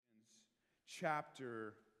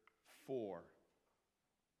chapter 4.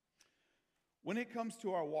 When it comes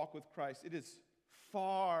to our walk with Christ, it is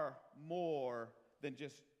far more than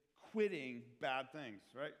just quitting bad things,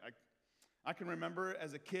 right? I can remember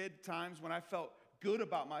as a kid times when I felt good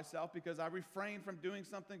about myself because I refrained from doing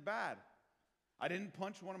something bad. I didn't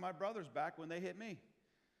punch one of my brothers back when they hit me.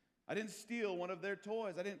 I didn't steal one of their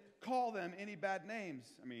toys. I didn't call them any bad names.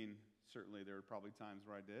 I mean, certainly there were probably times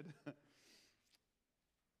where I did.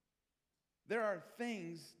 There are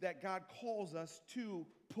things that God calls us to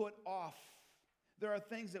put off. There are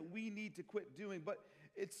things that we need to quit doing, but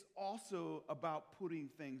it's also about putting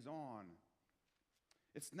things on.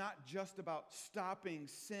 It's not just about stopping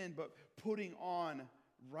sin, but putting on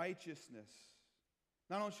righteousness.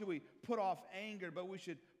 Not only should we put off anger, but we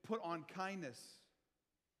should put on kindness.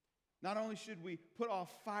 Not only should we put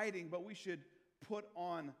off fighting, but we should put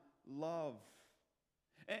on love.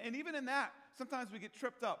 And even in that, sometimes we get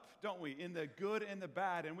tripped up, don't we, in the good and the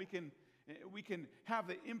bad, and we can have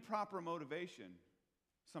the improper motivation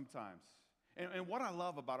sometimes. And what I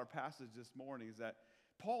love about our passage this morning is that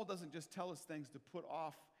Paul doesn't just tell us things to put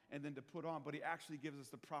off and then to put on, but he actually gives us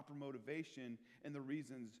the proper motivation and the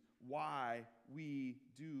reasons why we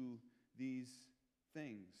do these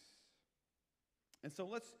things. And so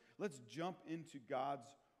let's jump into God's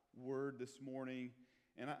word this morning.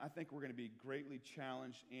 And I think we're going to be greatly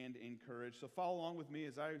challenged and encouraged. So follow along with me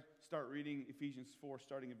as I start reading Ephesians 4,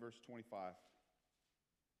 starting in verse 25.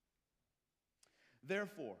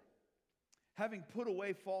 Therefore, having put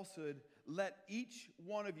away falsehood, let each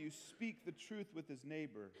one of you speak the truth with his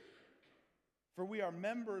neighbor. For we are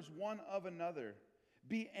members one of another.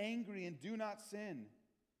 Be angry and do not sin.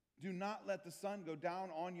 Do not let the sun go down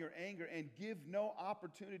on your anger, and give no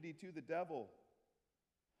opportunity to the devil.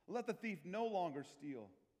 Let the thief no longer steal,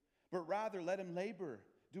 but rather let him labor,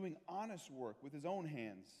 doing honest work with his own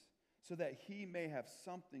hands, so that he may have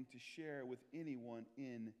something to share with anyone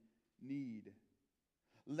in need.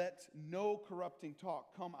 Let no corrupting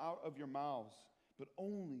talk come out of your mouths, but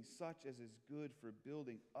only such as is good for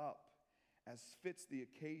building up, as fits the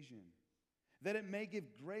occasion, that it may give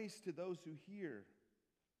grace to those who hear.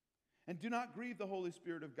 And do not grieve the Holy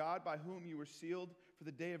Spirit of God, by whom you were sealed for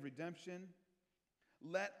the day of redemption.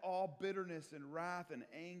 Let all bitterness and wrath and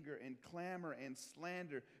anger and clamor and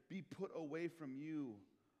slander be put away from you,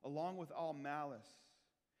 along with all malice.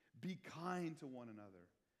 Be kind to one another,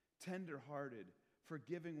 tender-hearted,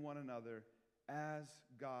 forgiving one another, as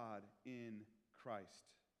God in Christ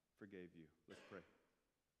forgave you. Let's pray.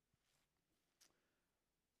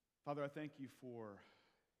 Father, I thank you for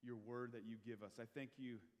your word that you give us. I thank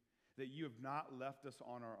you that you have not left us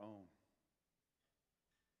on our own.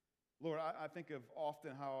 Lord, I think of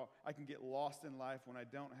often how I can get lost in life when I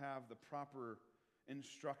don't have the proper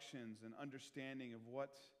instructions and understanding of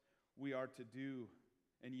what we are to do.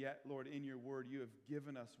 And yet, Lord, in your word, you have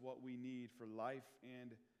given us what we need for life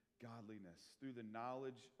and godliness through the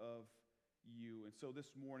knowledge of you. And so this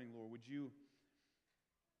morning, Lord, would you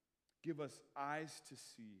give us eyes to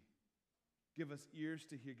see, give us ears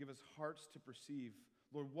to hear, give us hearts to perceive,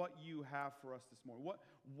 Lord, what you have for us this morning.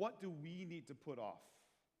 What do we need to put off?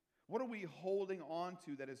 What are we holding on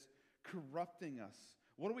to that is corrupting us?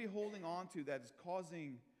 What are we holding on to that is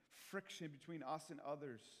causing friction between us and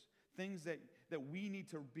others? Things that we need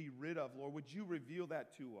to be rid of, Lord, would you reveal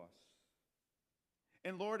that to us?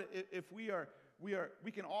 And Lord, if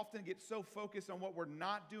we can often get so focused on what we're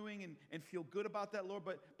not doing and feel good about that, Lord,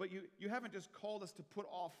 but you haven't just called us to put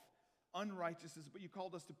off unrighteousness, but you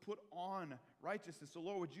called us to put on righteousness. So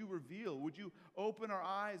Lord, would you reveal, would you open our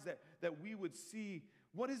eyes that we would see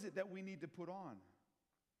what is it that we need to put on?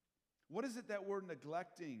 What is it that we're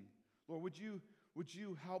neglecting? Lord, would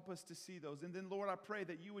you help us to see those? And then, Lord, I pray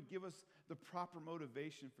that you would give us the proper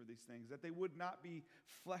motivation for these things, that they would not be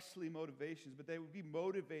fleshly motivations, but they would be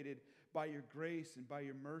motivated by your grace and by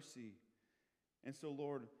your mercy. And so,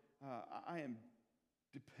 Lord, I am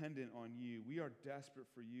dependent on you. We are desperate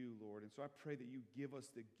for you, Lord. And so I pray that you give us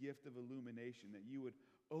the gift of illumination, that you would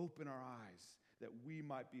open our eyes, that we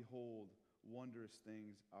might behold wondrous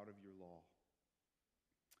things out of your law.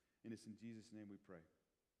 And it's in Jesus' name we pray.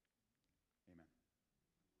 Amen.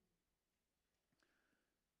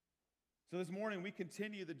 So this morning we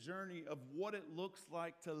continue the journey of what it looks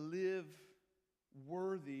like to live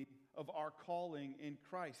worthy of our calling in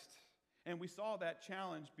Christ. And we saw that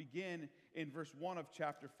challenge begin in verse 1 of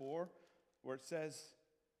chapter 4, where it says,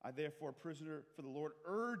 I therefore, prisoner for the Lord,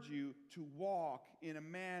 urge you to walk in a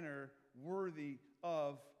manner worthy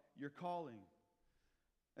of your calling.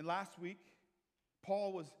 And last week,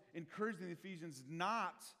 Paul was encouraging the Ephesians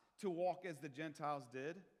not to walk as the Gentiles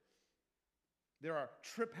did, There are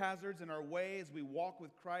trip hazards in our way as we walk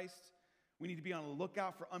with Christ. We need to be on the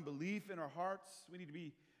lookout for unbelief in our hearts. We need to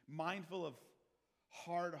be mindful of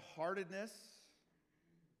hard-heartedness.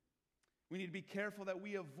 We need to be careful that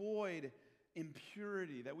we avoid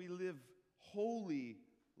impurity, that we live holy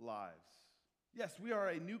lives. Yes, we are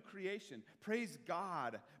a new creation. Praise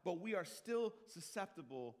God, but we are still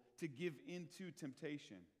susceptible to give into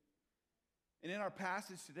temptation. And in our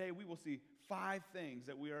passage today, we will see 5 things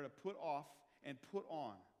that we are to put off and put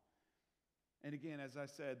on. And again, as I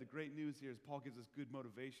said, the great news here is Paul gives us good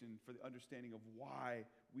motivation for the understanding of why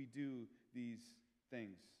we do these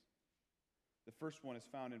things. The first one is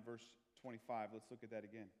found in verse 25. Let's look at that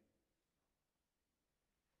again.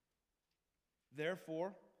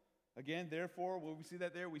 Therefore, when we see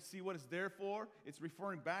that there, we see what it's there for. It's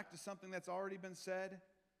referring back to something that's already been said.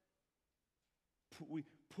 We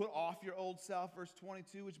put off your old self, verse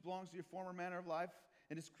 22, which belongs to your former manner of life,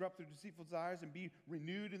 and is corrupt through deceitful desires, and be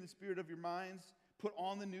renewed in the spirit of your minds. Put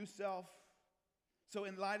on the new self. So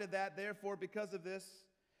in light of that, therefore, because of this,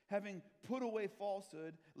 having put away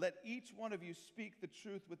falsehood, let each one of you speak the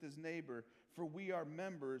truth with his neighbor, for we are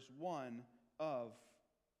members one of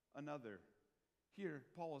another. Here,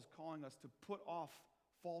 Paul is calling us to put off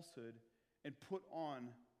falsehood and put on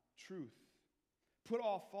truth. Put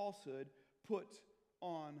off falsehood, put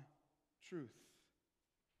on truth.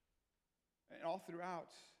 And all throughout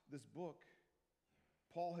this book,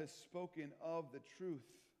 Paul has spoken of the truth.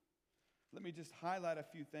 Let me just highlight a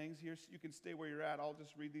few things here. So you can stay where you're at. I'll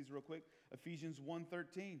just read these real quick. Ephesians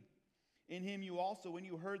 1:13. In him you also, when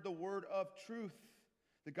you heard the word of truth,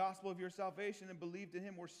 the gospel of your salvation, and believed in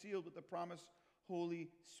him, were sealed with the promised Holy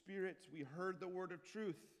Spirit. We heard the word of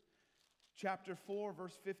truth. Chapter 4,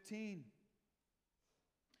 verse 15.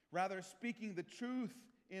 Rather, speaking the truth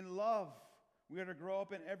in love, we are to grow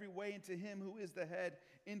up in every way into him who is the head,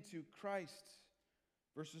 into Christ.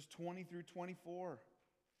 Verses 20 through 24.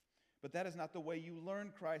 But that is not the way you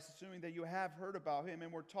learn Christ, assuming that you have heard about him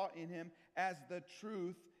and were taught in him, as the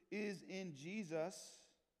truth is in Jesus.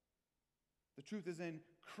 The truth is in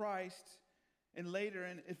Christ. And later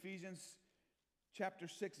in Ephesians chapter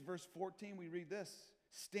 6, verse 14, we read this.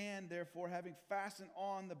 Stand, therefore, having fastened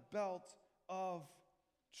on the belt of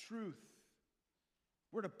truth.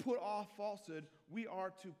 We're to put off falsehood. We are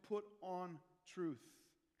to put on truth.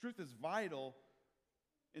 Truth is vital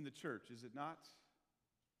in the church, is it not?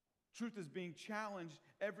 Truth is being challenged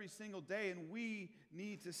every single day, and we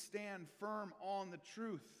need to stand firm on the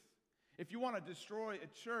truth. If you want to destroy a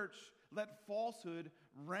church, let falsehood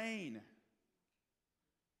reign.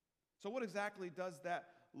 So what exactly does that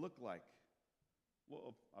look like?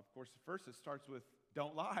 Well, of course, first it starts with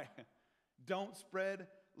don't lie. Don't spread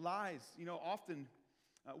lies. You know, often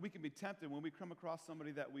we can be tempted when we come across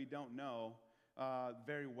somebody that we don't know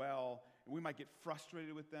very well, and we might get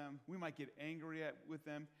frustrated with them. We might get angry with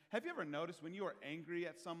them. Have you ever noticed when you are angry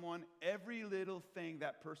at someone, every little thing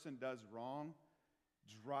that person does wrong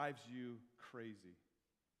drives you crazy?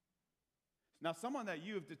 Now, someone that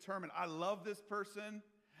you have determined, I love this person,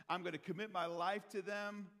 I'm going to commit my life to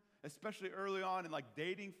them, especially early on in like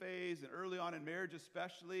dating phase and early on in marriage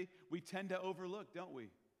especially, we tend to overlook, don't we?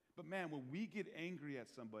 But man, when we get angry at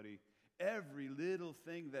somebody, every little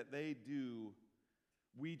thing that they do,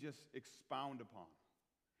 we just expound upon.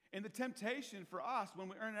 And the temptation for us when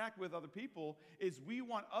we interact with other people is we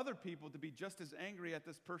want other people to be just as angry at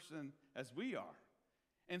this person as we are.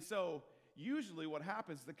 And so usually what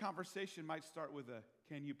happens, the conversation might start with a,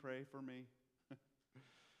 can you pray for me?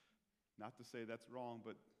 Not to say that's wrong,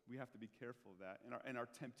 but we have to be careful of that. And our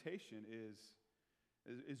temptation is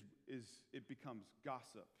it becomes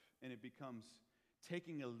gossip, and it becomes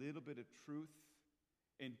taking a little bit of truth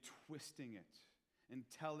and twisting it and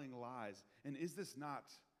telling lies. And is this not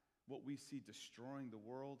what we see destroying the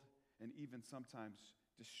world and even sometimes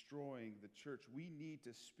destroying the church? We need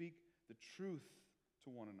to speak the truth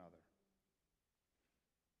to one another.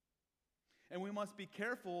 And we must be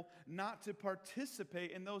careful not to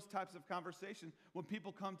participate in those types of conversations when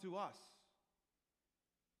people come to us.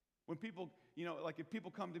 When people, you know, like if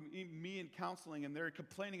people come to me in counseling and they're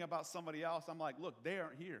complaining about somebody else, I'm like, look, they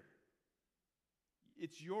aren't here.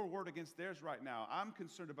 It's your word against theirs right now. I'm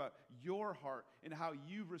concerned about your heart and how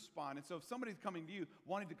you respond. And so if somebody's coming to you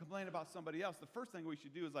wanting to complain about somebody else, the first thing we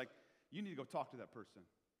should do is like, you need to go talk to that person.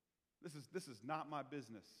 This is not my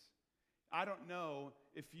business. I don't know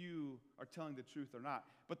if you are telling the truth or not.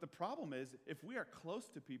 But the problem is, if we are close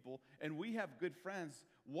to people and we have good friends,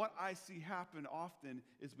 what I see happen often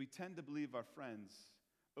is we tend to believe our friends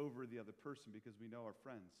over the other person because we know our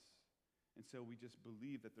friends. And so we just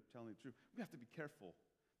believe that they're telling the truth. We have to be careful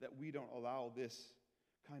that we don't allow this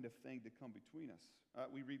kind of thing to come between us.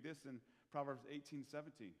 We read this in Proverbs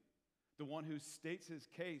 18:17. The one who states his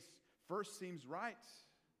case first seems right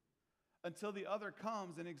until the other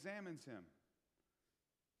comes and examines him.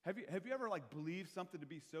 Have you ever believed something to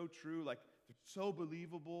be so true, so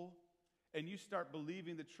believable, and you start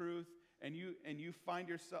believing the truth, and you find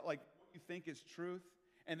yourself what you think is truth,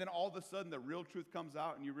 and then all of a sudden the real truth comes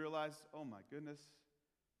out, and you realize, oh my goodness,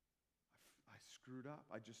 I screwed up.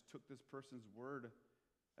 I just took this person's word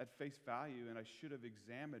at face value, and I should have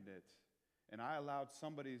examined it, and I allowed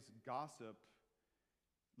somebody's gossip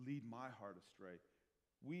lead my heart astray.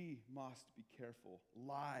 We must be careful.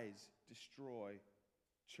 Lies destroy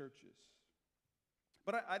churches.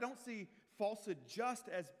 But I don't see falsehood just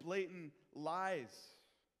as blatant lies.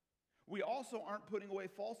 We also aren't putting away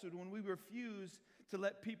falsehood when we refuse to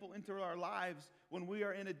let people into our lives when we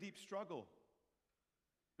are in a deep struggle.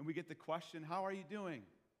 And we get the question, how are you doing?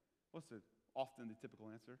 What's often the typical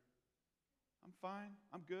answer? I'm fine.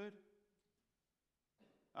 I'm good.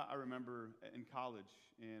 I remember in college,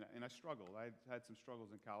 and I struggled. I had some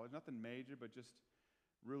struggles in college. Nothing major, but just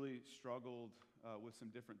really struggled with some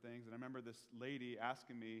different things. And I remember this lady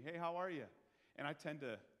asking me, hey, how are you? And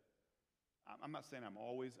I'm not saying I'm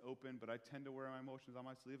always open, but I tend to wear my emotions on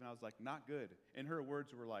my sleeve. And I was like, not good. And her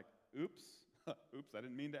words were like, oops, oops, I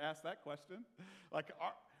didn't mean to ask that question.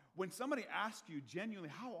 When somebody asks you genuinely,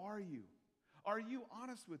 how are you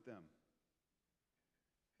honest with them?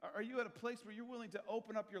 Are you at a place where you're willing to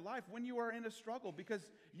open up your life when you are in a struggle? Because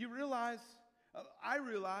I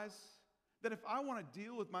realize that if I want to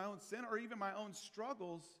deal with my own sin or even my own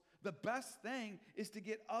struggles, the best thing is to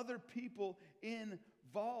get other people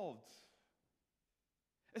involved,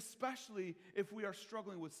 especially if we are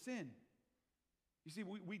struggling with sin. You see,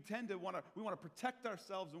 we tend to want to protect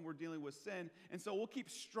ourselves when we're dealing with sin, and so we'll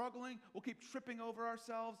keep struggling, we'll keep tripping over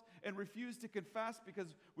ourselves and refuse to confess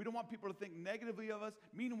because we don't want people to think negatively of us.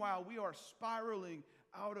 Meanwhile, we are spiraling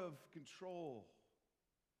out of control.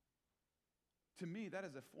 To me, that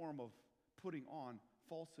is a form of putting on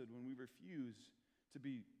falsehood when we refuse to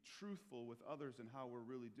be truthful with others and how we're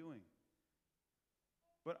really doing.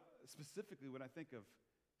 But specifically, when I think of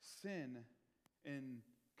sin and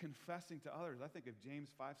confessing to others, I think of James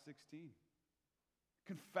 5:16.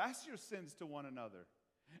 Confess your sins to one another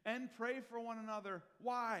and pray for one another.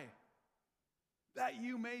 Why? That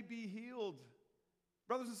you may be healed.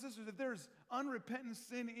 Brothers and sisters, if there's unrepentant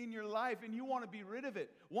sin in your life and you want to be rid of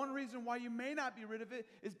it, one reason why you may not be rid of it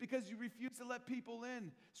is because you refuse to let people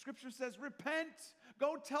in. Scripture says, repent.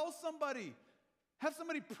 Go tell somebody. Have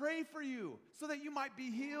somebody pray for you so that you might be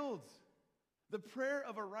healed. The prayer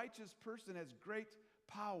of a righteous person has great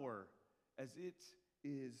power as it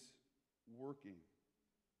is working.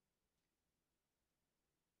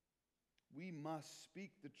 We must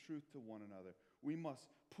speak the truth to one another. We must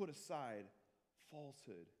put aside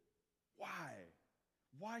falsehood. Why?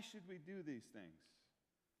 Why should we do these things?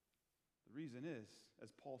 The reason is, as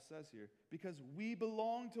Paul says here, because we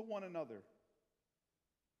belong to one another.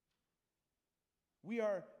 We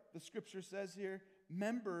are, the scripture says here,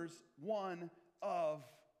 members one of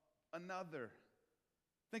another.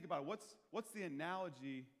 Think about it. What's the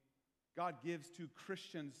analogy God gives to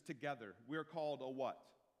Christians together? We're called a what?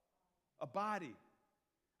 A body.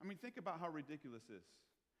 I mean, think about how ridiculous this is.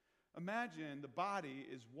 Imagine the body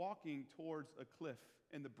is walking towards a cliff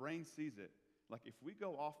and the brain sees it. Like if we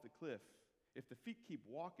go off the cliff, if the feet keep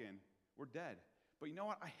walking, we're dead. But you know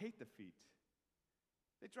what? I hate the feet.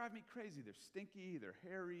 They drive me crazy. They're stinky, they're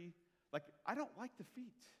hairy. I don't like the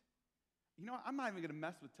feet. You know what? I'm not even going to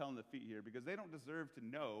mess with telling the feet here because they don't deserve to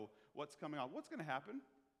know what's coming on. What's going to happen?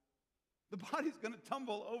 The body's going to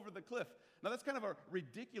tumble over the cliff. Now, that's kind of a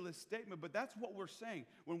ridiculous statement, but that's what we're saying.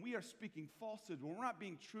 When we are speaking falsehood, when we're not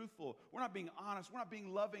being truthful, we're not being honest, we're not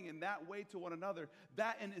being loving in that way to one another,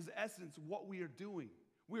 that in its essence what we are doing.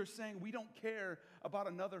 We are saying we don't care about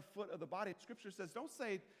another foot of the body. Scripture says,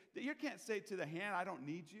 you can't say to the hand, I don't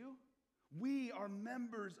need you. We are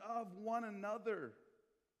members of one another.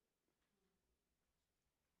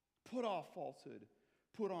 Put off falsehood,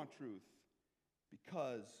 put on truth,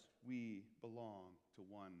 because we belong to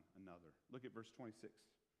one another. Look at verse 26.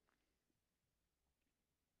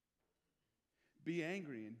 Be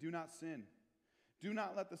angry and do not sin. Do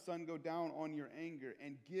not let the sun go down on your anger,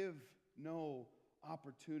 and give no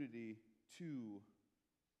opportunity to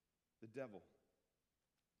the devil.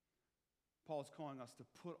 Paul is calling us to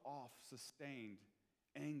put off sustained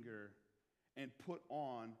anger and put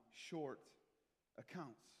on short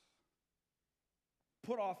accounts.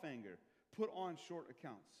 Put off anger. Put on short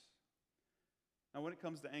accounts. Now, when it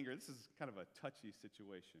comes to anger, this is kind of a touchy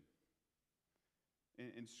situation.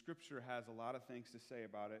 and Scripture has a lot of things to say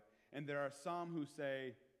about it. And there are some who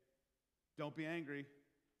say, don't be angry.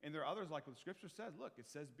 And there are others, like what Scripture says, look, it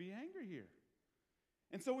says be angry here.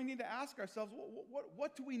 And so we need to ask ourselves,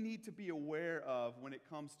 what do we need to be aware of when it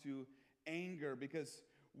comes to anger? Because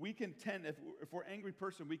we can tend, if we're an angry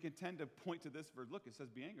person, we can tend to point to this verse. Look, it says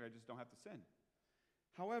be angry, I just don't have to sin.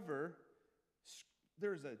 However,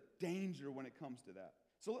 there's a danger when it comes to that.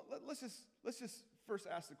 So let's just first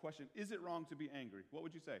ask the question, is it wrong to be angry? What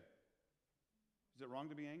would you say? Is it wrong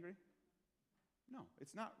to be angry? No,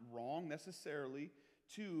 it's not wrong necessarily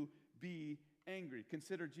to be angry.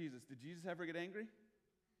 Consider Jesus. Did Jesus ever get angry?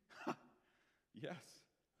 Yes.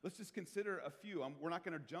 Let's just consider a few. We're not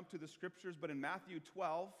going to jump to the scriptures, but in Matthew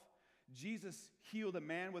 12, Jesus healed a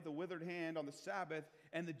man with a withered hand on the Sabbath,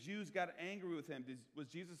 and the Jews got angry with him. Was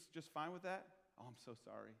Jesus just fine with that? Oh, I'm so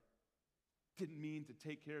sorry. Didn't mean to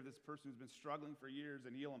take care of this person who's been struggling for years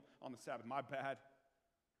and heal him on the Sabbath. My bad.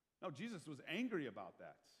 No, Jesus was angry about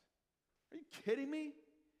that. Are you kidding me?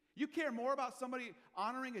 You care more about somebody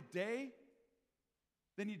honoring a day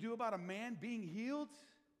than you do about a man being healed?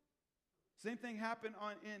 Same thing happened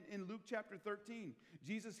in Luke chapter 13.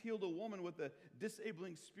 Jesus healed a woman with a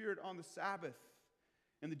disabling spirit on the Sabbath.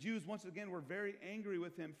 And the Jews, once again, were very angry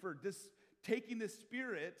with him for taking this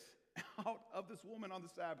spirit out of this woman on the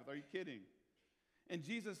Sabbath. Are you kidding? And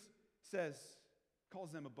Jesus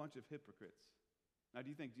calls them a bunch of hypocrites. Now, do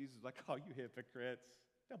you think Jesus was like, oh, you hypocrites?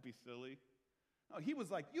 Don't be silly. No, he was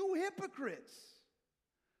like, you hypocrites.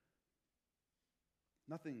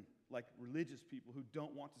 Nothing like religious people who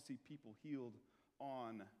don't want to see people healed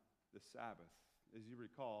on the Sabbath. As you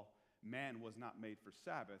recall, man was not made for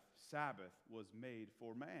Sabbath. Sabbath was made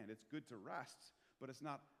for man. It's good to rest, but it's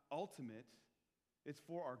not ultimate. It's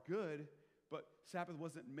for our good, but Sabbath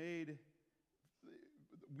wasn't made.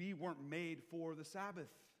 We weren't made for the Sabbath.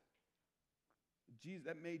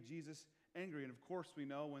 That made Jesus angry. And of course, we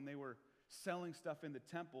know when they were selling stuff in the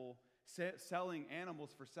temple, selling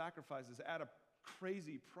animals for sacrifices at a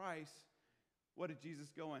crazy price, what did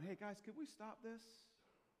Jesus go on? Hey guys, could we stop this?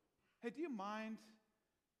 Hey, do you mind?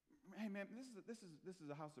 Hey man, this is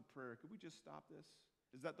a house of prayer. Could we just stop this?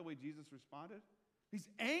 Is that the way Jesus responded? He's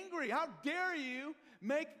angry. How dare you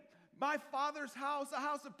make my Father's house a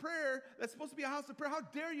house of prayer that's supposed to be a house of prayer? How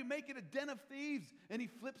dare you make it a den of thieves? And he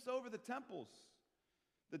flips over the temple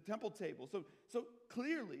table. So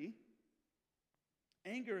clearly,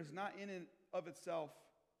 anger is not in and of itself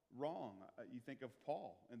wrong. You think of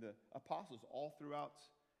Paul and the apostles all throughout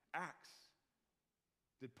Acts.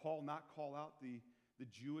 Did Paul not call out the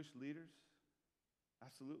Jewish leaders?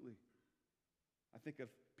 Absolutely. I think of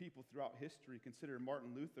people throughout history. Consider Martin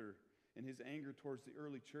Luther and his anger towards the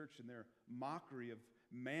early church and their mockery of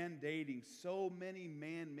mandating so many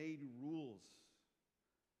man-made rules.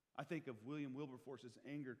 I think of William Wilberforce's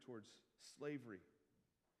anger towards slavery.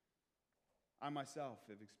 I myself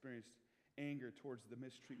have experienced anger towards the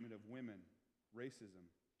mistreatment of women, racism,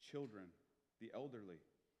 children, the elderly,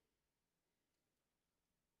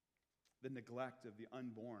 the neglect of the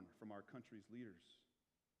unborn from our country's leaders.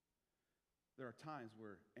 There are times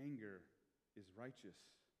where anger is righteous,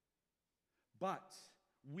 but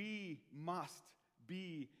we must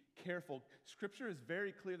be careful. Scripture is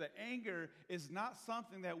very clear that anger is not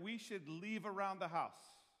something that we should leave around the house.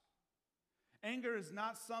 Anger is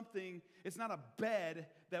not something, it's not a bed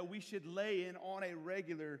that we should lay in on a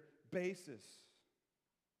regular basis.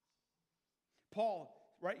 Paul,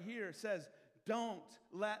 right here, says, don't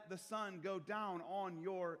let the sun go down on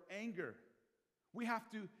your anger. We have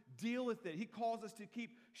to deal with it. He calls us to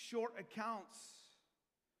keep short accounts.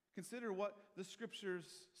 Consider what the scriptures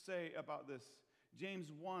say about this. James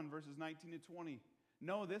 1, verses 19 to 20.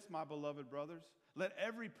 Know this, my beloved brothers. Let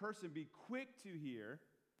every person be quick to hear,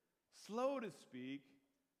 slow to speak,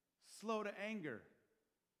 slow to anger.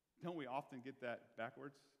 Don't we often get that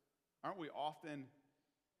backwards? Aren't we often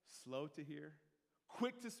slow to hear,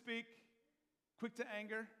 quick to speak, quick to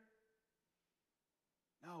anger?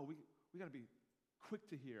 No, we got to be quick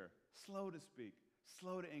to hear, slow to speak,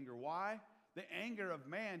 slow to anger. Why? The anger of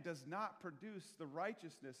man does not produce the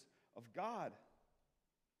righteousness of God.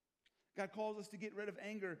 God calls us to get rid of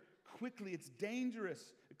anger quickly. It's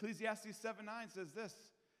dangerous. Ecclesiastes 7:9 says this,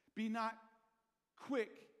 be not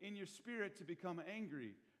quick in your spirit to become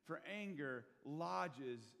angry, for anger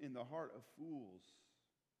lodges in the heart of fools.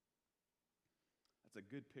 That's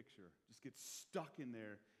a good picture. Just get stuck in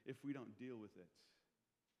there if we don't deal with it.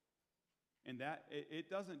 And that, it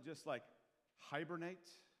doesn't just like hibernate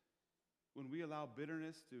when we allow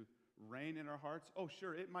bitterness to reign in our hearts. Oh,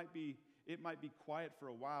 sure, it might be quiet for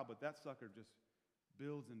a while, but that sucker just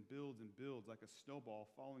builds and builds and builds like a snowball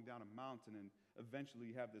falling down a mountain. And eventually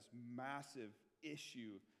you have this massive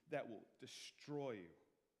issue that will destroy you.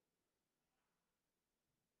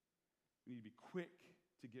 We need to be quick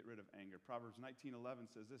to get rid of anger. Proverbs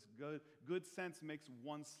 19:11 says this, good sense makes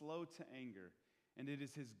one slow to anger, and it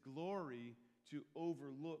is his glory to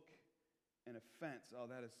overlook an offense. Oh,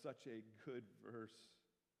 that is such a good verse.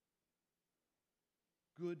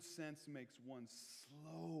 Good sense makes one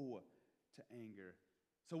slow to anger.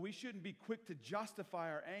 So we shouldn't be quick to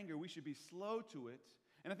justify our anger. We should be slow to it.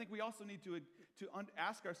 And I think we also need to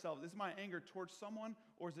ask ourselves, is my anger towards someone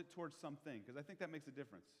or is it towards something? Because I think that makes a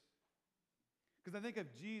difference. Because I think of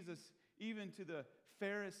Jesus, even to the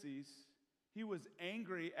Pharisees, he was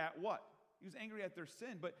angry at what? He was angry at their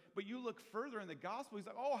sin. But you look further in the gospel, he's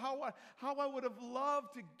like, oh, how I would have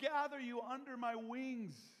loved to gather you under my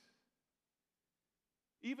wings.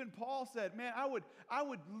 Even Paul said, man, I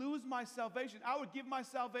would lose my salvation. I would give my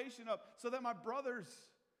salvation up so that my brothers,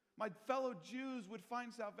 my fellow Jews would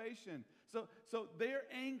find salvation. So their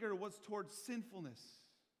anger was towards sinfulness,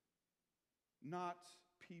 not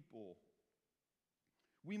people.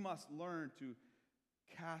 We must learn to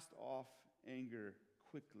cast off anger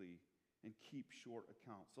quickly and keep short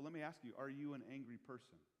accounts. So let me ask you, are you an angry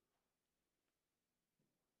person?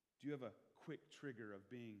 Do you have a quick trigger of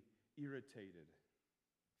being irritated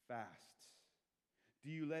fast?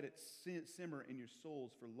 Do you let it simmer in your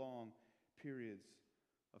souls for long periods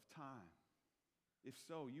of time? If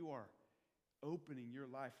so, you are opening your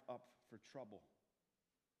life up for trouble.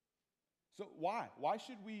 So why? Why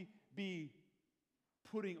should we be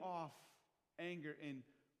putting off anger and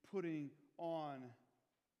putting on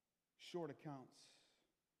short accounts?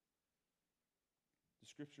 The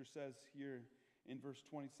scripture says here in verse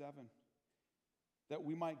 27 that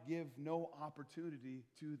we might give no opportunity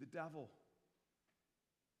to the devil.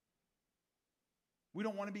 We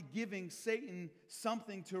don't want to be giving Satan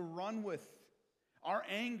something to run with. Our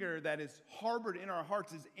anger that is harbored in our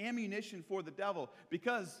hearts is ammunition for the devil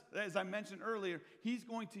because, as I mentioned earlier, he's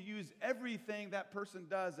going to use everything that person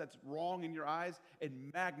does that's wrong in your eyes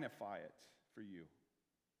and magnify it for you.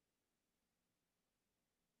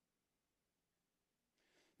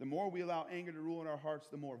 The more we allow anger to rule in our hearts,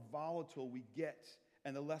 the more volatile we get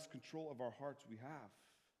and the less control of our hearts we have.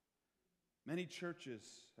 Many churches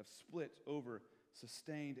have split over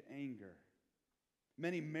sustained anger.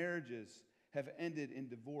 Many marriages have ended in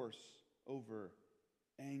divorce over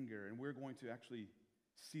anger. And we're going to actually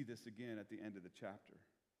see this again at the end of the chapter.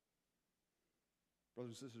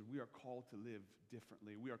 Brothers and sisters, we are called to live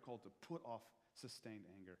differently. We are called to put off sustained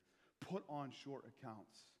anger, put on short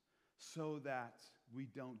accounts, so that we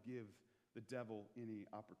don't give the devil any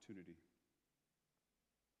opportunity.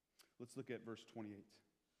 Let's look at verse 28.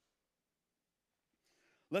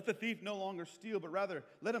 Let the thief no longer steal, but rather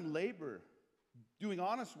let him labor, doing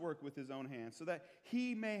honest work with his own hands, so that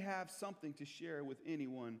he may have something to share with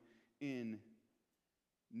anyone in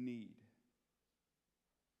need.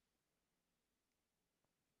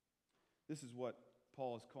 This is what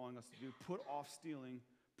Paul is calling us to do. Put off stealing,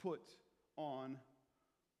 put on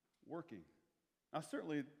working. Now,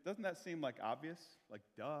 certainly, doesn't that seem like obvious? Like,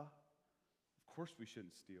 duh. Of course we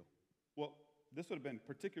shouldn't steal. Well, this would have been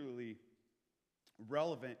particularly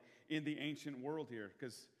relevant in the ancient world here,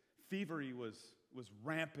 because thievery was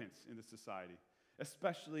rampant in the society,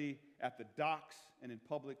 especially at the docks and in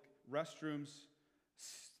public restrooms.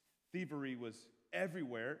 Thievery was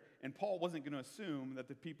everywhere, and Paul wasn't going to assume that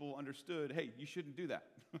the people understood, hey, you shouldn't do that.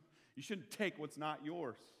 You shouldn't take what's not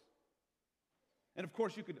yours. And of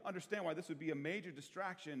course, you could understand why this would be a major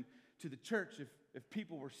distraction to the church if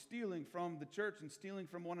people were stealing from the church and stealing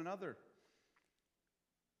from one another.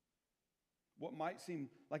 What might seem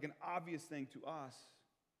like an obvious thing to us,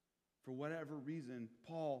 for whatever reason,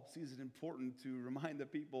 Paul sees it important to remind the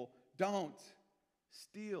people, don't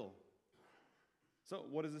steal. So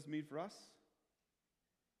what does this mean for us?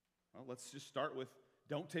 Well, let's just start with,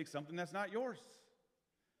 don't take something that's not yours.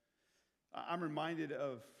 I'm reminded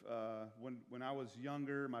of when I was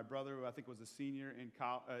younger, my brother, who I think was a senior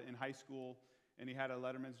in high school, and he had a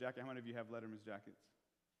Letterman's jacket. How many of you have Letterman's jackets?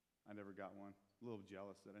 I never got one. A little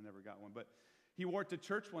jealous that I never got one. But he wore it to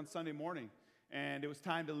church one Sunday morning, and it was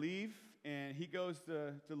time to leave, and he goes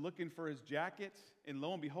to looking for his jacket, and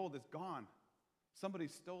lo and behold, it's gone. Somebody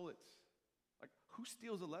stole it. Like, who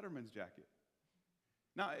steals a Letterman's jacket?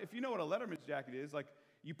 Now, if you know what a Letterman's jacket is, like,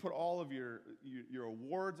 you put all of your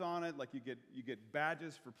awards on it, like you get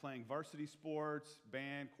badges for playing varsity sports,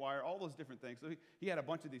 band, choir, all those different things. So he had a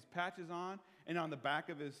bunch of these patches on, and on the back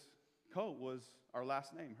of his coat was our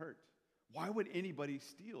last name, Hurt. Why would anybody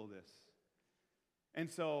steal this? And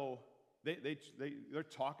so they're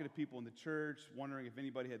talking to people in the church, wondering if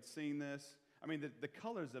anybody had seen this. I mean, the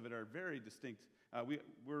colors of it are very distinct. We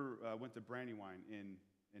went to Brandywine in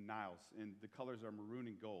Niles, and the colors are maroon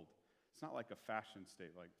and gold. It's not like a fashion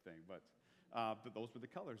state-like thing, but those were the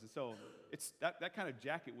colors. And so it's that kind of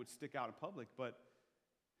jacket would stick out in public, but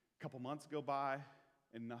a couple months go by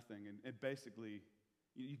and nothing. And basically,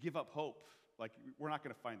 you give up hope. Like, we're not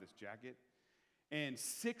going to find this jacket. And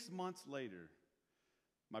 6 months later,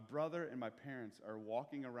 my brother and my parents are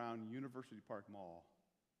walking around University Park Mall,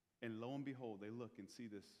 and lo and behold, they look and see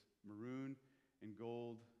this maroon and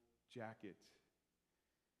gold jacket.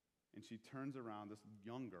 And she turns around, this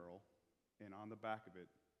young girl, and on the back of it,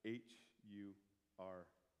 H-U-R-T.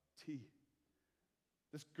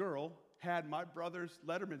 This girl had my brother's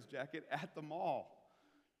Letterman's jacket at the mall.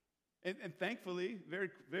 And thankfully, very,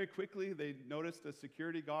 very quickly, they noticed a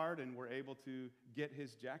security guard and were able to get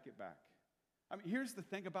his jacket back. I mean, here's the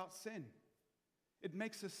thing about sin. It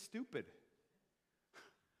makes us stupid.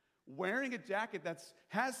 Wearing a jacket that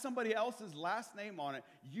has somebody else's last name on it,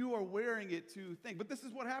 you are wearing it to think. But this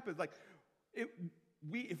is what happens. Like,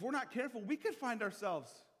 if we're not careful, we could find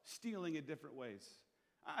ourselves stealing in different ways.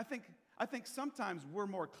 I think sometimes we're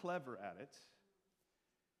more clever at it.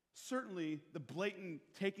 Certainly, the blatant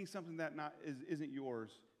taking something that isn't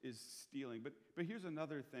yours is stealing. But here's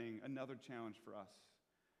another thing, another challenge for us.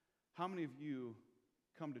 How many of you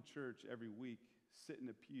come to church every week, sit in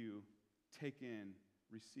a pew, take in,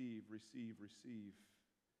 receive, receive, receive,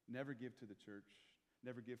 never give to the church,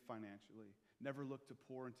 never give financially, never look to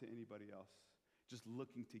pour into anybody else, just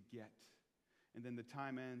looking to get, and then the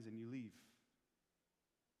time ends and you leave?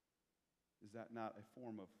 Is that not a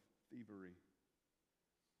form of thievery,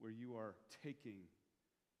 where you are taking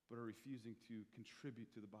but are refusing to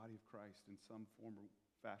contribute to the body of Christ in some form or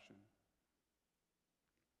fashion?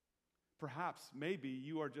 Perhaps, maybe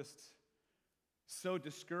you are just so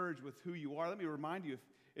discouraged with who you are. Let me remind you,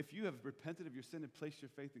 if you have repented of your sin and placed your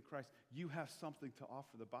faith in Christ, you have something to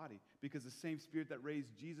offer the body, because the same Spirit that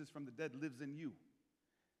raised Jesus from the dead lives in you.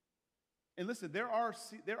 And listen, there are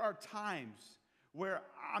times where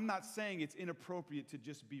I'm not saying it's inappropriate to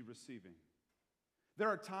just be receiving. There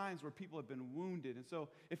are times where people have been wounded. And so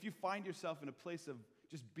if you find yourself in a place of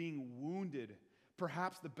just being wounded,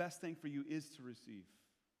 perhaps the best thing for you is to receive.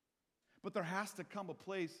 But there has to come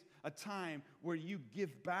a time where you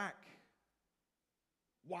give back.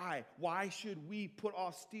 Why? Why should we put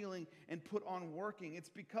off stealing and put on working? It's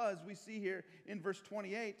because we see here in verse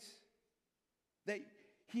 28 that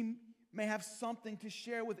he may have something to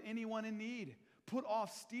share with anyone in need. Put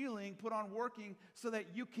off stealing, put on working, so that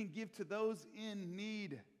you can give to those in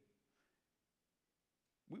need.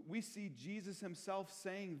 We see Jesus himself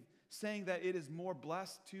saying that it is more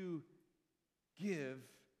blessed to give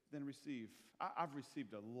than receive. I've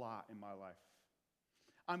received a lot in my life.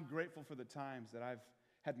 I'm grateful for the times that I've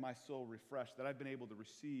had my soul refreshed, that I've been able to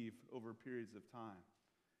receive over periods of time.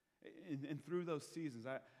 And through those seasons,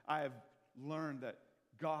 I have learned that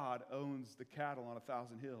God owns the cattle on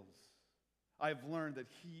 1,000 hills. I've learned that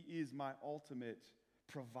he is my ultimate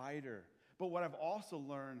provider. But what I've also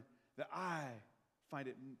learned, that I find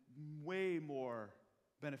it way more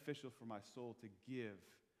beneficial for my soul to give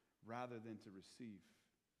rather than to receive.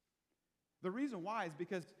 The reason why is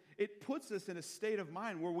because it puts us in a state of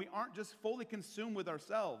mind where we aren't just fully consumed with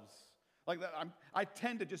ourselves. Like that, I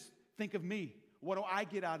tend to just think of me. What do I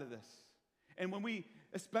get out of this? And when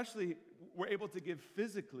we're able to give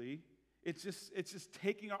physically, it's just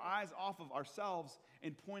taking our eyes off of ourselves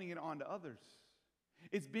and pointing it on to others.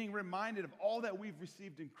 It's being reminded of all that we've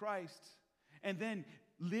received in Christ and then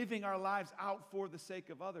living our lives out for the sake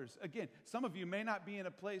of others. Again, some of you may not be in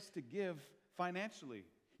a place to give financially.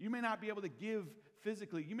 You may not be able to give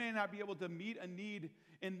physically. You may not be able to meet a need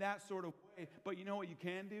in that sort of way. But you know what you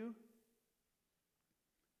can do?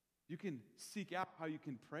 You can seek out how you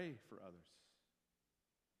can pray for others.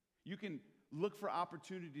 You can look for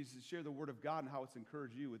opportunities to share the Word of God and how it's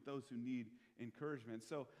encouraged you with those who need encouragement.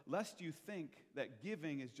 So, lest you think that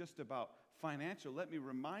giving is just about financial, let me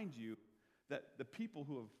remind you that the people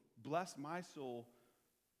who have blessed my soul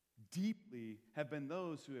deeply have been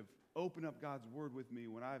those who have opened up God's Word with me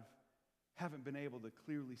when I haven't been able to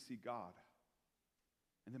clearly see God.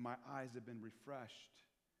 And then my eyes have been refreshed.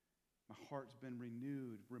 My heart's been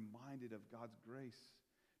renewed, reminded of God's grace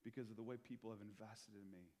because of the way people have invested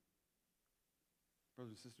in me.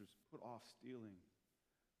 Brothers and sisters, put off stealing,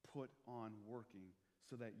 put on working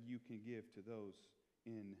so that you can give to those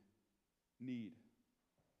in need.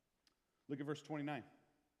 Look at verse 29.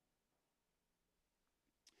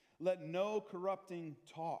 Let no corrupting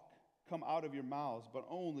talk come out of your mouths, but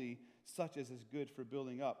only such as is good for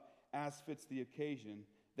building up, as fits the occasion,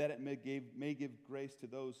 that it may give grace to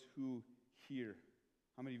those who hear.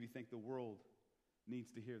 How many of you think the world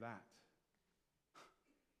needs to hear that?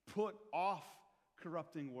 Put off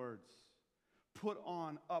corrupting words. Put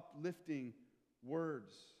on uplifting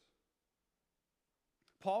words.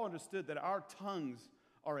 Paul understood that our tongues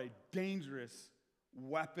are a dangerous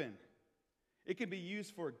weapon. It can be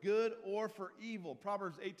used for good or for evil.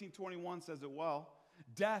 Proverbs 18:21 says it well.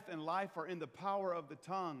 Death and life are in the power of the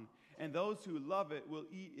tongue, and those who love it will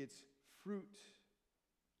eat its fruit.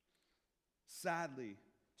 Sadly,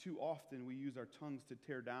 too often we use our tongues to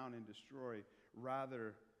tear down and destroy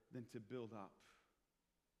rather than to build up.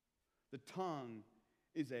 The tongue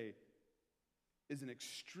is an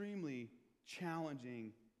extremely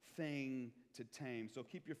challenging thing to tame. So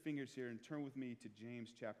keep your fingers here and turn with me to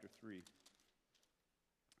James chapter 3.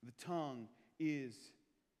 The tongue is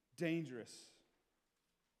dangerous.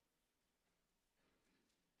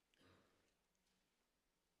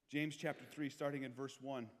 James chapter 3, starting at verse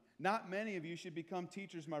 1. Not many of you should become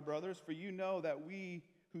teachers, my brothers, for you know that we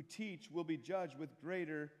who teach will be judged with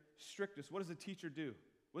greater strictness. What does a teacher do?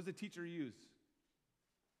 What does a teacher use?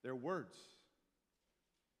 Their words.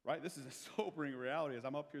 Right? This is a sobering reality as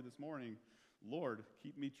I'm up here this morning. Lord,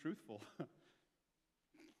 keep me truthful.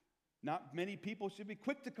 Not many people should be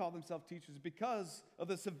quick to call themselves teachers because of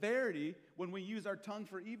the severity when we use our tongue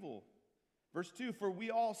for evil. Verse 2, for we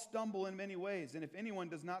all stumble in many ways, and if anyone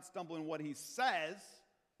does not stumble in what he says,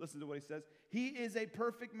 listen to what he says, he is a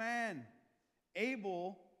perfect man,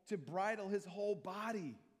 able to bridle his whole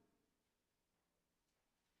body.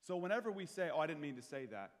 So whenever we say, oh, I didn't mean to say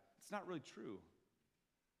that, it's not really true.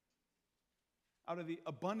 Out of the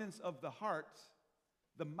abundance of the heart,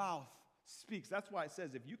 the mouth speaks. That's why it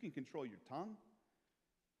says if you can control your tongue,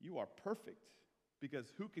 you are perfect.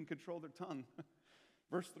 Because who can control their tongue?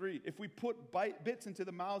 Verse 3, if we put bits into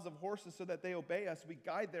the mouths of horses so that they obey us, we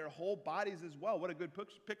guide their whole bodies as well. What a good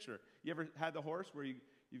picture. You ever had the horse where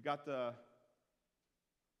you've got the,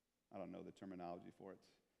 I don't know the terminology for it.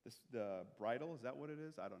 The bridle, is that what it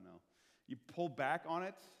is? I don't know. You pull back on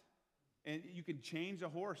it, and you can change a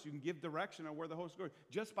horse. You can give direction on where the horse goes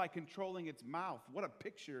just by controlling its mouth. What a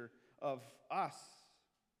picture of us.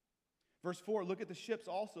 Verse 4, look at the ships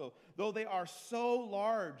also. Though they are so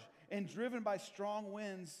large and driven by strong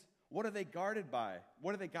winds, what are they guarded by?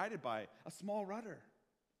 What are they guided by? A small rudder,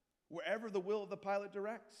 wherever the will of the pilot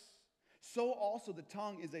directs. So also the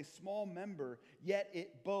tongue is a small member, yet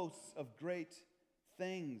it boasts of great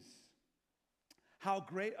things. How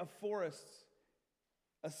great a forest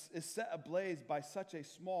is set ablaze by such a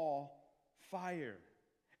small fire.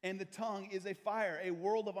 And the tongue is a fire, a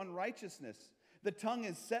world of unrighteousness. The tongue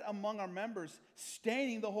is set among our members,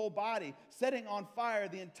 staining the whole body, setting on fire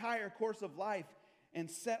the entire course of life, and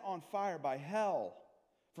set on fire by hell.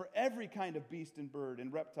 For every kind of beast and bird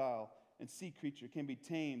and reptile and sea creature can be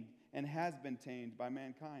tamed and has been tamed by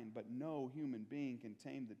mankind, but no human being can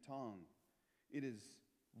tame the tongue. It is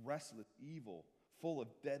restless, evil, full of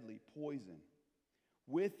deadly poison.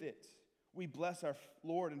 With it, we bless our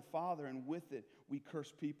Lord and Father, and with it, we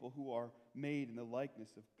curse people who are made in the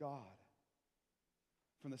likeness of God.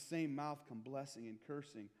 From the same mouth come blessing and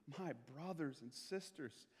cursing. My brothers and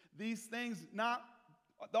sisters, these things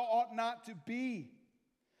ought not to be.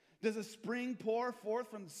 Does a spring pour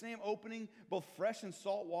forth from the same opening both fresh and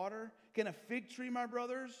salt water? Can a fig tree, my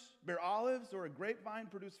brothers, bear olives, or a grapevine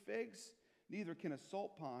produce figs? Neither can a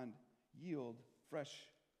salt pond yield fresh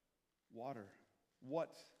water.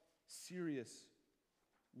 What serious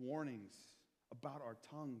warnings about our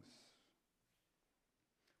tongues.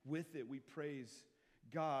 With it we praise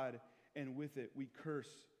God, and with it we curse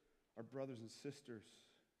our brothers and sisters.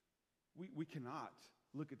 We cannot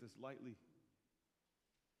look at this lightly.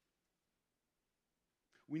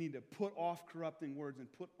 We need to put off corrupting words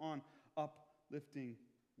and put on uplifting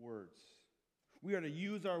words. We are to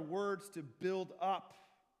use our words to build up.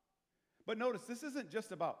 But notice, this isn't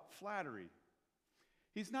just about flattery.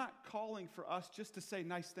 He's not calling for us just to say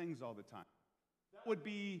nice things all the time. That would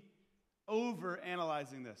be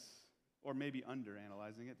over-analyzing this, or maybe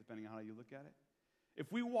under-analyzing it, depending on how you look at it.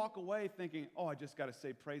 If we walk away thinking, oh, I just got to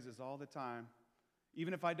say praises all the time,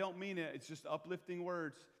 even if I don't mean it, it's just uplifting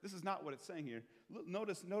words. This is not what it's saying here.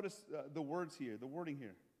 Notice the words here, the wording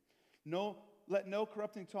here. Let no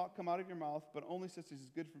corrupting talk come out of your mouth, but only such as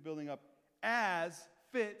is good for building up, as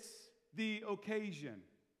fits the occasion.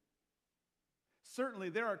 Certainly,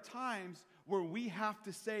 there are times where we have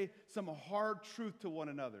to say some hard truth to one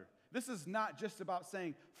another. This is not just about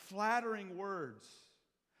saying flattering words.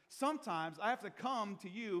 Sometimes I have to come to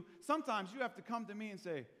you. Sometimes you have to come to me and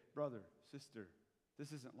say, brother, sister,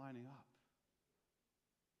 this isn't lining up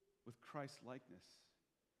with Christ's likeness.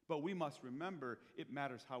 But we must remember it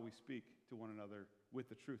matters how we speak to one another with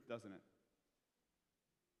the truth, doesn't it?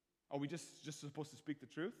 Are we just supposed to speak the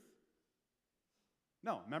truth?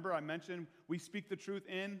 No. Remember I mentioned we speak the truth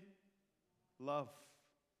in love.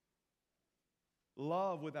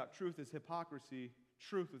 Love without truth is hypocrisy.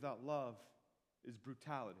 Truth without love is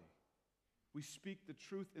brutality. We speak the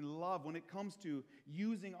truth in love. When it comes to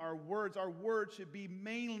using our words should be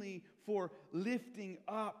mainly for lifting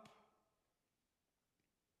up.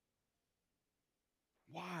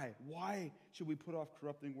 Why? Why should we put off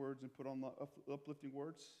corrupting words and put on uplifting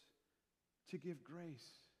words? To give grace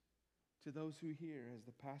to those who hear, as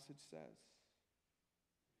the passage says.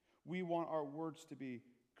 We want our words to be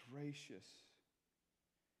gracious.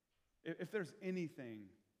 If there's anything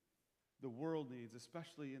the world needs,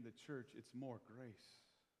 especially in the church, it's more grace.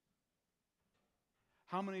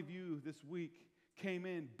 How many of you this week came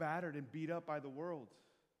in battered and beat up by the world?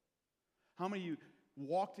 How many of you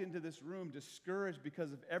walked into this room discouraged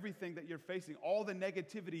because of everything that you're facing, all the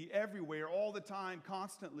negativity everywhere, all the time,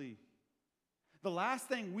 constantly? The last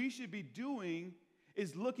thing we should be doing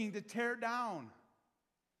is looking to tear down.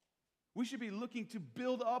 We should be looking to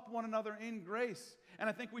build up one another in grace. And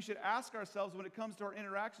I think we should ask ourselves when it comes to our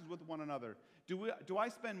interactions with one another, do I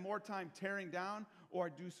spend more time tearing down, or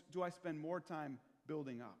do I spend more time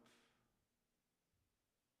building up?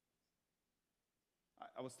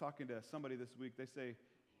 I was talking to somebody this week. They say,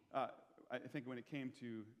 I think when it came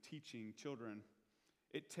to teaching children,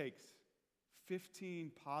 it takes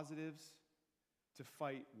 15 positives to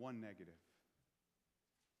fight one negative.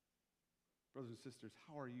 Brothers and sisters,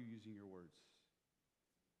 how are you using your words?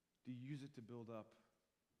 Do you use it to build up,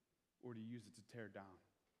 or do you use it to tear down?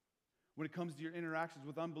 When it comes to your interactions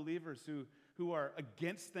with unbelievers who are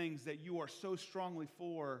against things that you are so strongly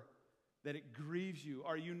for that it grieves you,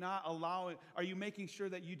 are you making sure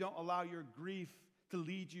that you don't allow your grief to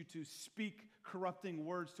lead you to speak corrupting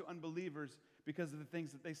words to unbelievers because of the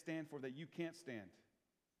things that they stand for that you can't stand?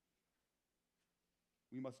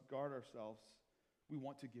 We must guard ourselves. We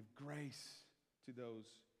want to give grace to those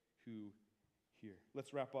who hear.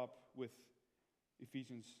 Let's wrap up with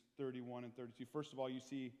Ephesians 31 and 32. First of all, you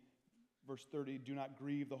see verse 30, do not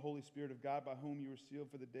grieve the Holy Spirit of God by whom you were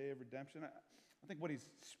sealed for the day of redemption. I think what he's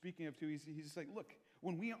speaking of too, he's just like, look,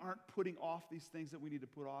 when we aren't putting off these things that we need to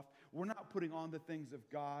put off, we're not putting on the things of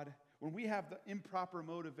God. When we have the improper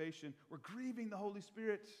motivation, we're grieving the Holy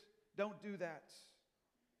Spirit. Don't do that.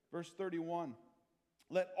 Verse 31,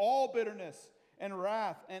 let all bitterness and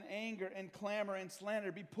wrath and anger and clamor and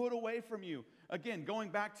slander be put away from you. Again, going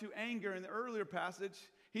back to anger in the earlier passage,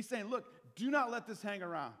 he's saying, look, do not let this hang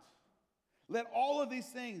around. Let all of these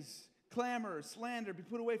things, clamor, slander, be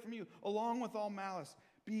put away from you, along with all malice.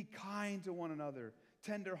 Be kind to one another,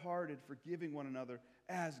 tender-hearted, forgiving one another,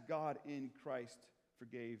 as God in Christ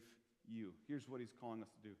forgave you. Here's what he's calling us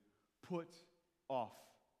to do. Put off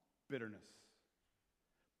bitterness.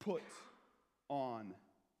 Put on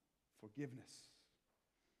forgiveness.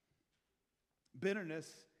 Bitterness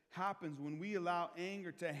happens when we allow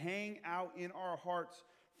anger to hang out in our hearts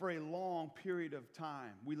for a long period of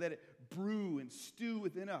time. We let it brew and stew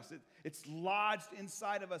within us. It's lodged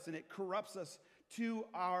inside of us, and it corrupts us to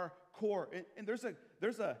our core. And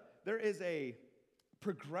there is a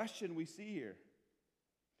progression we see here.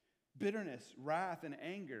 Bitterness, wrath, and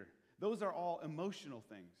anger, those are all emotional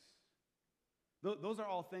things. Those are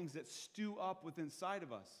all things that stew up within inside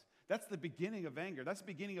of us. That's the beginning of anger. That's the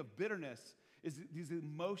beginning of bitterness, is these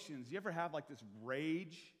emotions. You ever have like this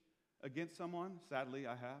rage against someone? Sadly,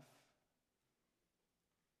 I have.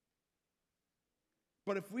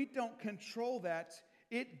 But if we don't control that,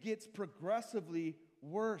 it gets progressively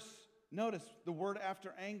worse. Notice the word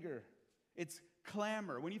after anger. It's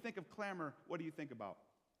clamor. When you think of clamor, what do you think about?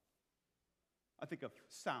 I think of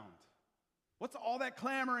sound. What's all that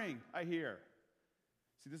clamoring I hear?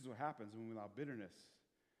 See, this is what happens when we allow bitterness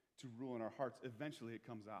to rule in our hearts. Eventually, it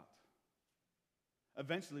comes out.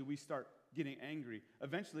 Eventually, we start getting angry.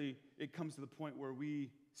 Eventually, it comes to the point where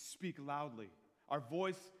we speak loudly. Our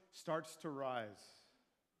voice starts to rise.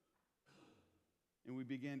 And we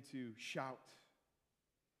begin to shout.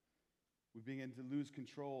 We begin to lose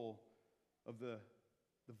control of the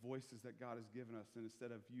voices that God has given us. And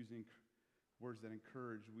instead of using words that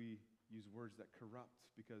encourage, we use words that corrupt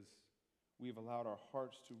because we have allowed our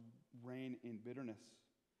hearts to reign in bitterness.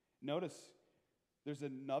 Notice there's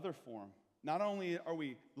another form. Not only are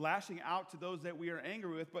we lashing out to those that we are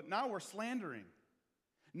angry with, but now we're slandering.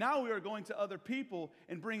 Now we are going to other people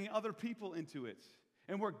and bringing other people into it.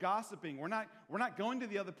 And we're gossiping. We're not going to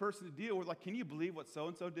the other person to deal with, like, can you believe what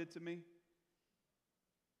so-and-so did to me?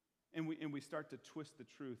 And we start to twist the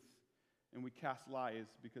truth and we cast lies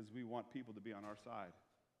because we want people to be on our side.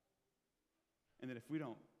 And that if we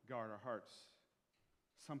don't guard our hearts,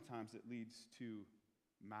 sometimes it leads to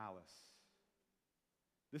malice.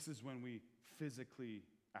 This is when we physically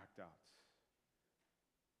act out.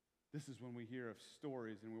 This is when we hear of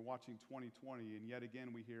stories and we're watching 2020, and yet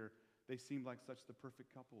again we hear they seem like such the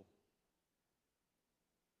perfect couple.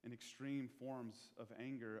 And extreme forms of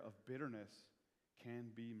anger, of bitterness, can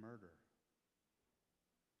be murder.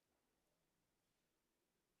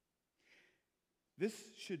 This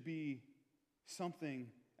should be something,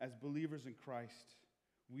 as believers in Christ,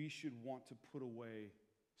 we should want to put away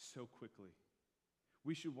so quickly.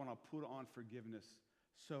 We should want to put on forgiveness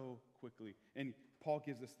so quickly. And Paul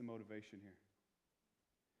gives us the motivation here.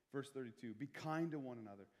 Verse 32, be kind to one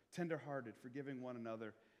another, tenderhearted, forgiving one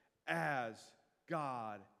another, as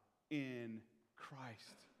God in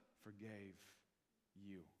Christ forgave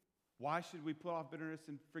you. Why should we put off bitterness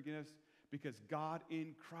and forgiveness? Because God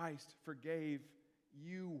in Christ forgave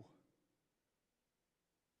you.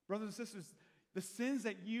 Brothers and sisters, the sins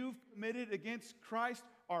that you've committed against Christ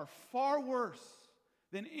are far worse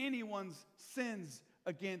than anyone's sins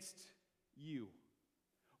against you.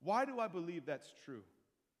 Why do I believe that's true?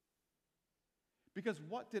 Because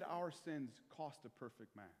what did our sins cost a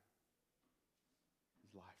perfect man?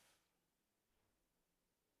 His life.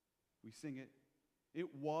 We sing it.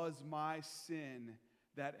 It was my sin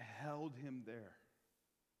that held him there.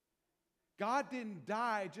 God didn't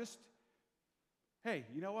die just, hey,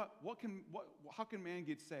 you know what? How can man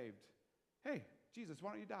get saved? Hey, Jesus,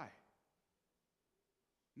 why don't you die?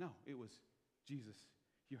 No, it was, Jesus,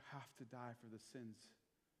 you have to die for the sins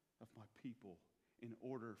of my people in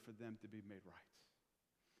order for them to be made right.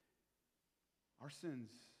 Our sins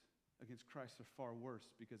against Christ are far worse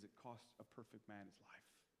because it cost a perfect man his life.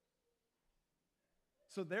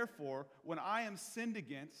 So therefore, when I am sinned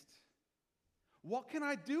against, what can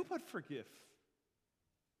I do but forgive?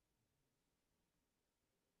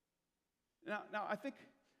 Now I think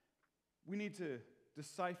we need to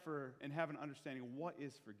decipher and have an understanding of what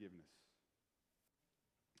is forgiveness.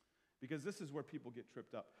 Because this is where people get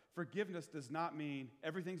tripped up. Forgiveness does not mean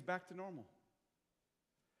everything's back to normal.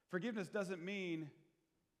 Forgiveness doesn't mean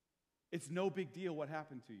it's no big deal what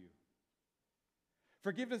happened to you.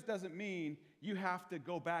 Forgiveness doesn't mean you have to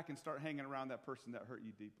go back and start hanging around that person that hurt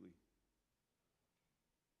you deeply.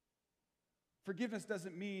 Forgiveness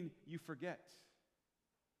doesn't mean you forget.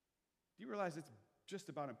 Do you realize it's just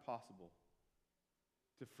about impossible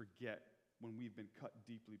to forget when we've been cut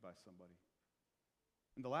deeply by somebody?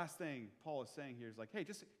 And the last thing Paul is saying here is like, hey,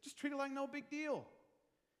 just treat it like no big deal.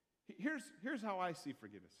 Here's how I see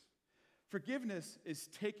forgiveness. Forgiveness is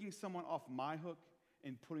taking someone off my hook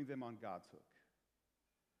and putting them on God's hook.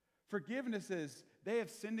 Forgiveness is, they have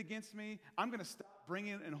sinned against me. I'm going to stop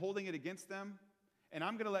bringing it and holding it against them, and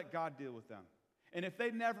I'm going to let God deal with them. And if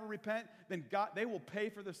they never repent, then they will pay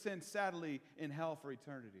for their sin, sadly, in hell for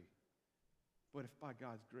eternity. But if by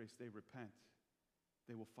God's grace they repent,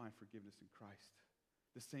 they will find forgiveness in Christ.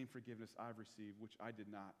 The same forgiveness I've received, which I did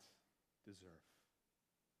not deserve.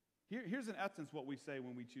 Here's in essence what we say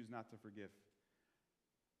when we choose not to forgive.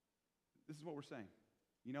 This is what we're saying.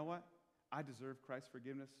 You know what? I deserve Christ's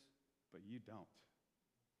forgiveness, but you don't.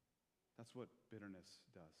 That's what bitterness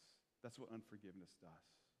does. That's what unforgiveness does.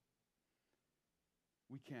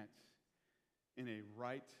 We can't, in a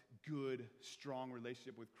right, good, strong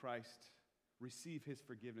relationship with Christ, receive his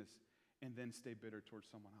forgiveness and then stay bitter towards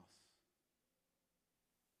someone else.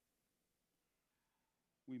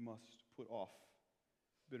 We must put off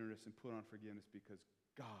bitterness and put on forgiveness because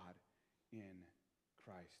God in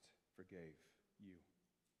Christ forgave you.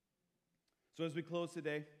 So as we close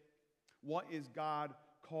today, what is God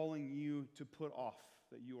calling you to put off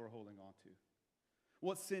that you are holding on to?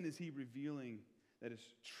 What sin is he revealing that is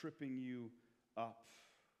tripping you up?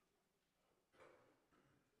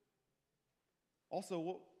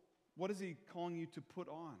 Also, what is he calling you to put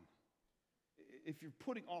on? If you're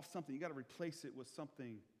putting off something, you got to replace it with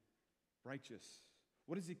something righteous.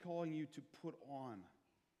 What is he calling you to put on?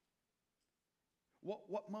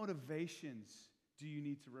 What motivations do you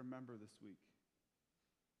need to remember this week?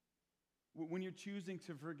 When you're choosing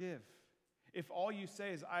to forgive, if all you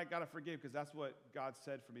say is, I got to forgive because that's what God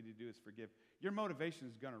said for me to do is forgive, your motivation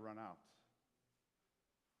is going to run out.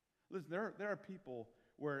 Listen, there are people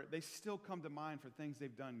where they still come to mind for things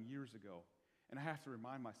they've done years ago. And I have to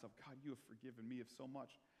remind myself, God, you have forgiven me of so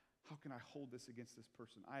much. How can I hold this against this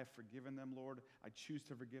person? I have forgiven them, Lord. I choose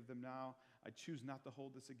to forgive them now. I choose not to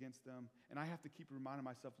hold this against them. And I have to keep reminding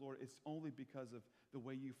myself, Lord, it's only because of the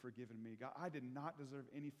way you've forgiven me. God, I did not deserve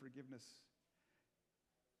any forgiveness.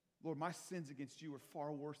 Lord, my sins against you are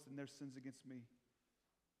far worse than their sins against me.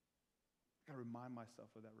 I got to remind myself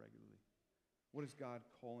of that regularly. What is God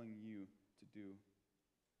calling you to do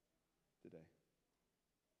today?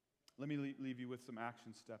 Let me leave you with some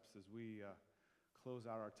action steps as we close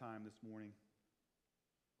out our time this morning.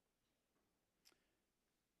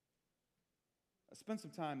 I spent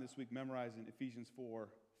some time this week memorizing Ephesians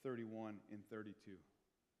 4:31 and 32.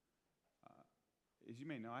 As you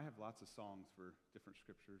may know, I have lots of songs for different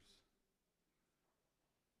scriptures.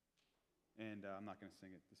 And I'm not going to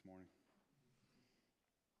sing it this morning.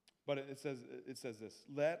 But it says this: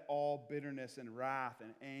 let all bitterness and wrath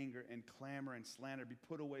and anger and clamor and slander be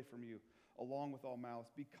put away from you, along with all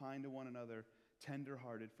malice. Be kind to one another,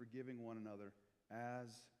 tender-hearted, forgiving one another,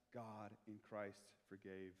 as God in Christ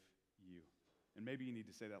forgave you. And maybe you need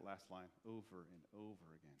to say that last line over and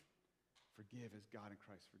over again. Forgive as God in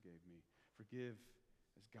Christ forgave me. Forgive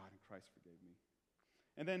as God in Christ forgave me.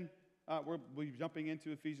 And then we'll be jumping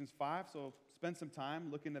into Ephesians 5, so spend some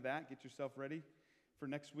time, look into that, get yourself ready for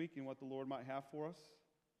next week and what the Lord might have for us.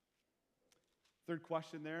 Third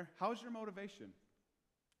question there: how's your motivation?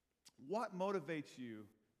 What motivates you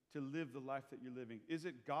to live the life that you're living? Is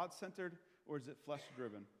it God-centered or is it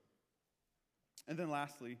flesh-driven? And then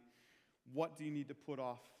lastly, what do you need to put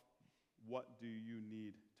off? What do you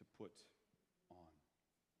need to put on?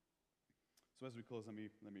 So as we close, let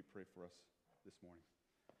me pray for us this morning.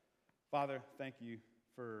 Father, thank you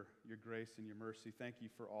for your grace and your mercy. Thank you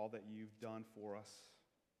for all that you've done for us.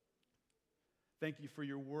 Thank you for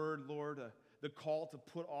your word, Lord, the call to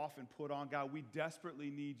put off and put on. God, we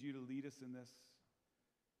desperately need you to lead us in this.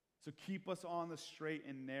 So keep us on the straight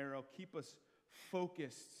and narrow. Keep us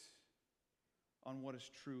focused on what is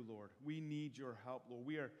true, Lord. We need your help,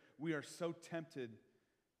 Lord. We are so tempted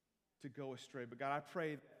to go astray. But God, I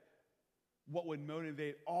pray that what would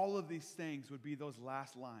motivate all of these things would be those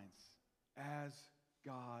last lines. As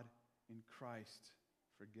God in Christ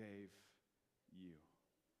forgave you.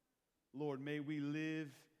 Lord, may we live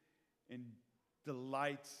in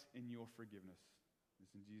delight in your forgiveness.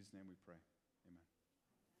 It's in Jesus' name we pray.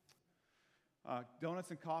 Amen.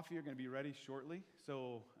 Donuts and coffee are going to be ready shortly,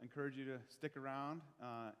 so I encourage you to stick around.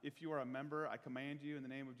 If you are a member, I command you in the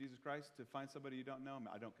name of Jesus Christ to find somebody you don't know.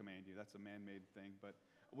 I don't command you. That's a man-made thing, but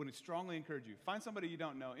I would strongly encourage you. Find somebody you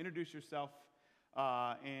don't know. Introduce yourself,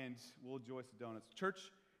 and we'll enjoy some donuts.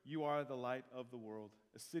 Church, you are the light of the world.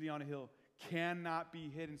 A city on a hill cannot be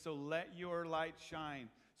hidden, so let your light shine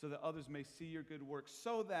so that others may see your good works,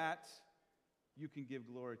 so that you can give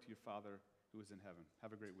glory to your Father who is in heaven.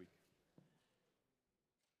 Have a great week.